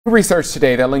Research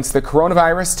today that links the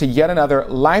coronavirus to yet another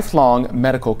lifelong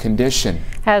medical condition.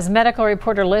 As medical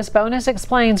reporter Liz Bonus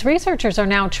explains, researchers are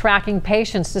now tracking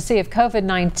patients to see if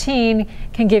COVID-19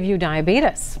 can give you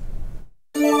diabetes.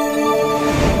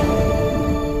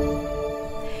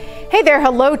 Hey there,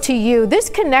 hello to you. This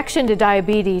connection to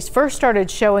diabetes first started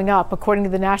showing up, according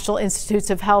to the National Institutes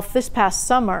of Health, this past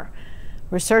summer.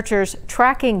 Researchers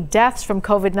tracking deaths from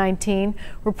COVID-19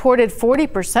 reported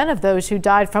 40% of those who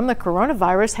died from the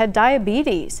coronavirus had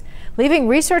diabetes, leaving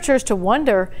researchers to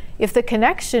wonder if the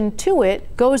connection to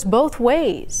it goes both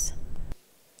ways.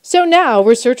 So now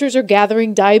researchers are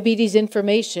gathering diabetes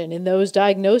information in those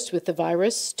diagnosed with the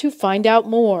virus to find out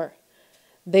more.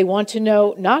 They want to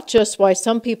know not just why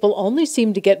some people only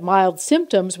seem to get mild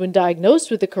symptoms when diagnosed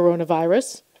with the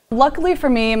coronavirus. Luckily for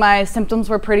me, my symptoms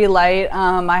were pretty light.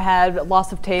 I had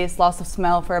loss of taste, loss of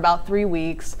smell for about 3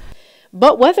 weeks.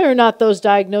 But whether or not those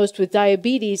diagnosed with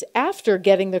diabetes after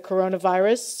getting the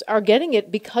coronavirus are getting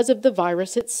it because of the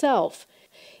virus itself.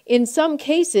 In some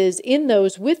cases, in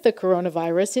those with the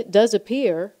coronavirus, it does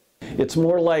appear it's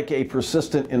more like a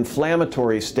persistent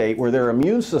inflammatory state where their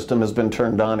immune system has been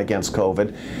turned on against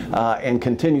COVID and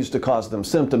continues to cause them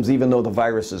symptoms even though the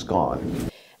virus is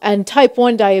gone. And type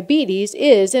 1 diabetes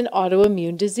is an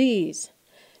autoimmune disease.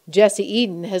 Jessie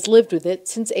Eden has lived with it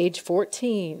since age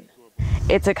 14.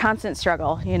 It's a constant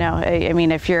struggle, you know. I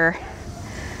mean, if you're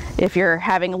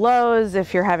having lows,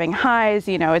 if you're having highs,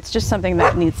 you know, it's just something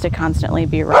that needs to constantly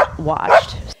be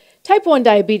watched. Type 1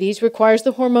 diabetes requires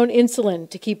the hormone insulin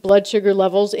to keep blood sugar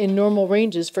levels in normal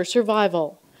ranges for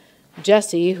survival.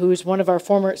 Jessie, who's one of our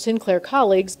former Sinclair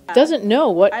colleagues, doesn't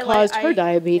know what caused her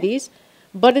diabetes,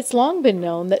 but it's long been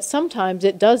known that sometimes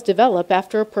it does develop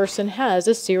after a person has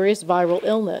a serious viral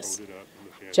illness.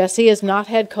 Jessie has not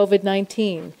had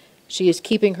COVID-19. She is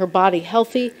keeping her body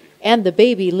healthy and the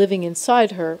baby living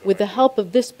inside her with the help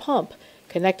of this pump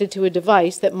connected to a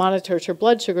device that monitors her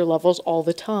blood sugar levels all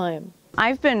the time.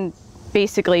 I've been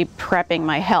basically prepping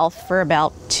my health for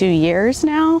about 2 years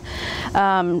now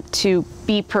to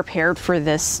be prepared for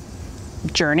this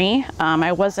journey.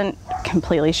 I wasn't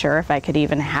completely sure if I could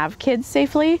even have kids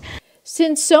safely.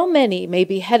 Since so many may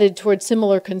be headed toward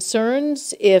similar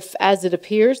concerns, if, as it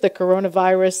appears, the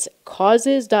coronavirus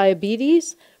causes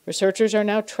diabetes, researchers are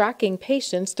now tracking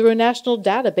patients through a national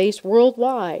database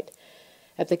worldwide.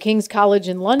 At the King's College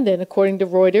in London, according to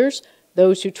Reuters,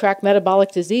 those who track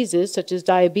metabolic diseases such as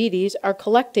diabetes are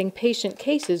collecting patient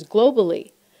cases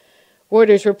globally.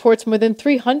 Reuters reports more than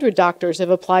 300 doctors have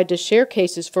applied to share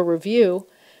cases for review.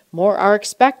 More are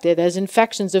expected as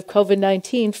infections of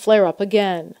COVID-19 flare up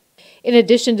again. In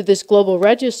addition to this global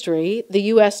registry, the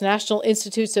U.S. National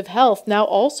Institutes of Health now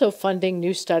also funding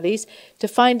new studies to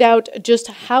find out just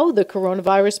how the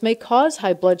coronavirus may cause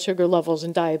high blood sugar levels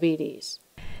and diabetes.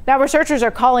 Now, researchers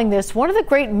are calling this one of the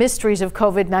great mysteries of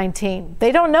COVID-19.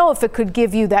 They don't know if it could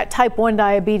give you that type 1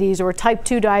 diabetes or type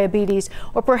 2 diabetes,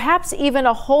 or perhaps even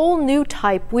a whole new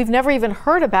type we've never even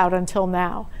heard about until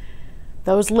now.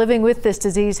 Those living with this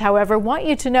disease, however, want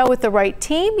you to know with the right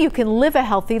team, you can live a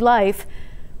healthy life.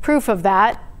 Proof of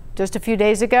that, just a few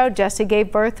days ago, Jessie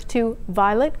gave birth to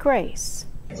Violet Grace.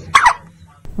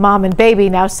 Mom and baby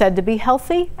now said to be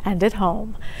healthy and at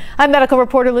home. I'm medical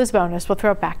reporter Liz Bonus. We'll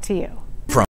throw it back to you.